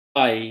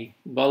Hi,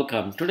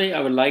 welcome. Today I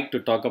would like to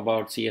talk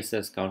about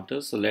CSS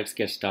counters. So let's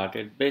get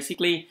started.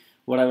 Basically,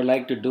 what I would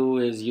like to do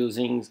is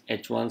using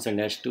H1s and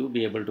H2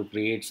 be able to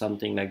create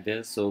something like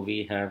this. So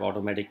we have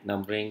automatic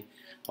numbering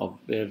of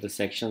where the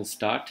sections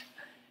start.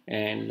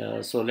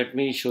 And so let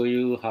me show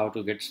you how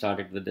to get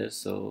started with this.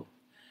 So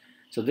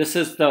this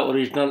is the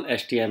original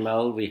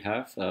HTML we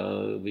have.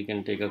 We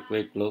can take a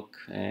quick look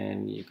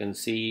and you can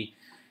see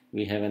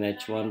we have an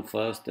H1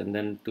 first and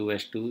then two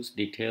H2s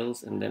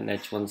details and then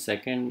H1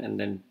 second and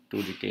then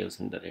two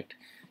details under it.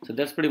 So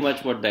that's pretty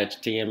much what the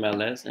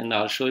HTML is, and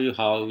I'll show you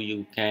how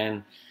you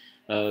can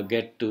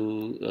get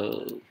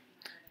to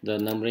the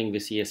numbering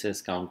with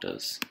CSS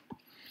counters.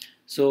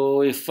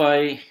 So if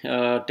I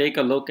take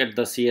a look at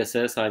the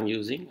CSS I'm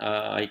using,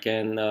 I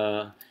can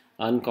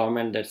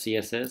uncomment that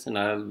CSS and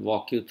I'll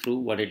walk you through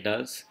what it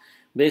does.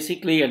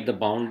 Basically at the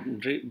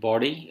boundary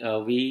body,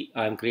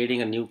 I'm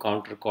creating a new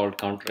counter called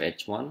counter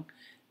H1,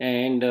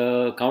 and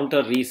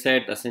counter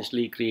reset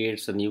essentially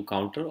creates a new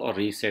counter or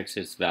resets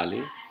its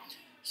value.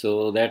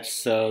 So that's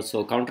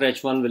so counter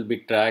H1 will be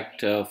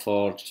tracked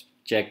for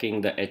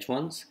checking the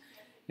H1s,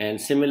 and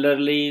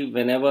similarly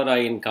whenever I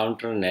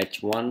encounter an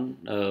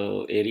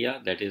H1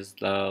 area, that is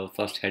the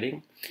first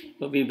heading,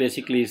 we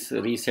basically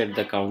reset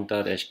the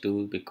counter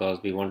H2 because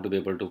we want to be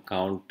able to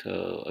count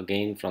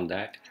again from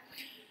that.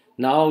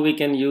 Now we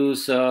can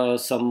use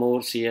some more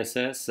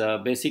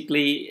CSS.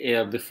 Basically,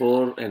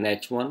 before an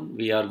H1,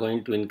 we are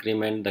going to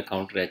increment the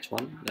counter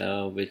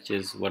H1, which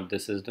is what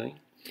this is doing.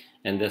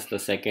 And that's the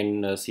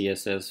second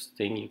CSS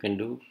thing you can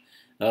do.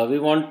 We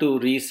want to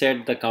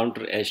reset the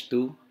counter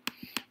H2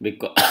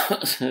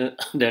 because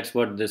that's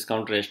what this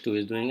counter H2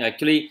 is doing.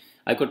 Actually,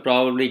 I could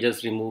probably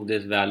just remove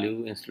this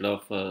value instead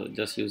of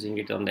just using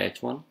it on the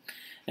H1.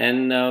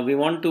 And we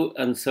want to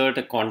insert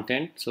a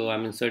content. So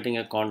I'm inserting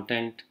a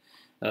content.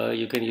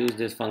 You can use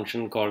this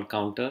function called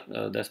counter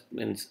that's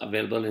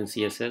available in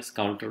CSS.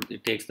 Counter,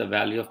 it takes the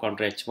value of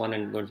counter H1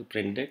 and going to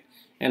print it.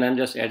 And I'm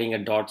just adding a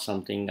dot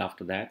something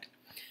after that.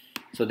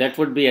 So that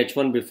would be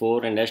H1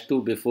 before, and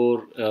H2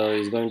 before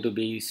is going to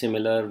be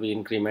similar. We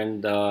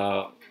increment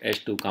the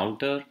H2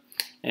 counter,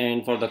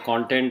 and for the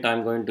content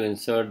I'm going to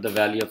insert the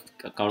value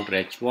of counter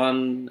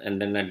H1 and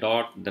then a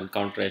dot, then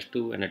counter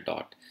H2 and a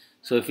dot.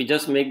 So if we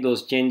just make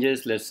those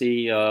changes, let's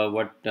see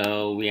what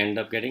we end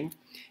up getting.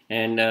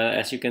 And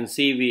as you can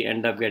see, we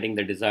end up getting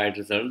the desired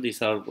result.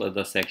 These are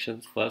the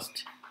sections: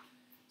 first,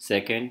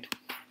 second,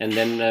 and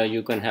then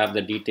you can have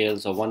the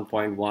details of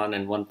 1.1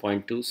 and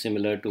 1.2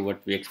 similar to what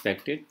we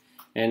expected.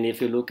 And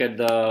if you look at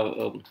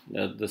the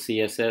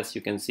CSS,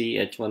 you can see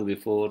H1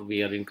 before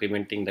we are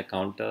incrementing the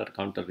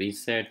counter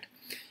reset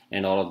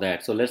and all of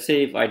that. So let's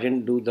say if I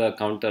didn't do the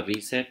counter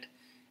reset,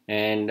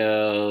 and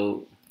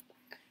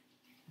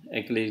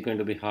actually it's going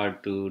to be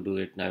hard to do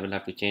it. I will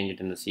have to change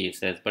it in the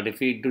CSS. But if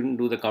we didn't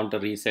do the counter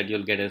reset,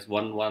 you'll get as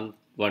 1 1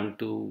 1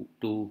 2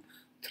 2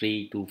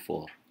 3 2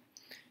 4.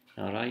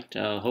 All right,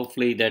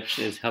 hopefully that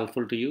is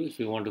helpful to you if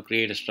you want to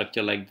create a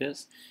structure like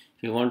this.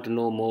 If you want to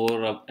know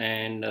more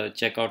and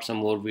check out some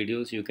more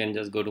videos, you can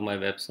just go to my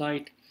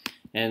website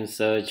and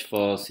search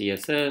for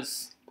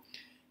CSS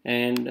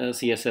and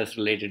CSS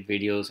related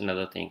videos and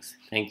other things.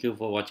 Thank you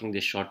for watching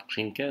this short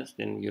screencast,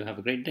 and you have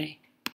a great day.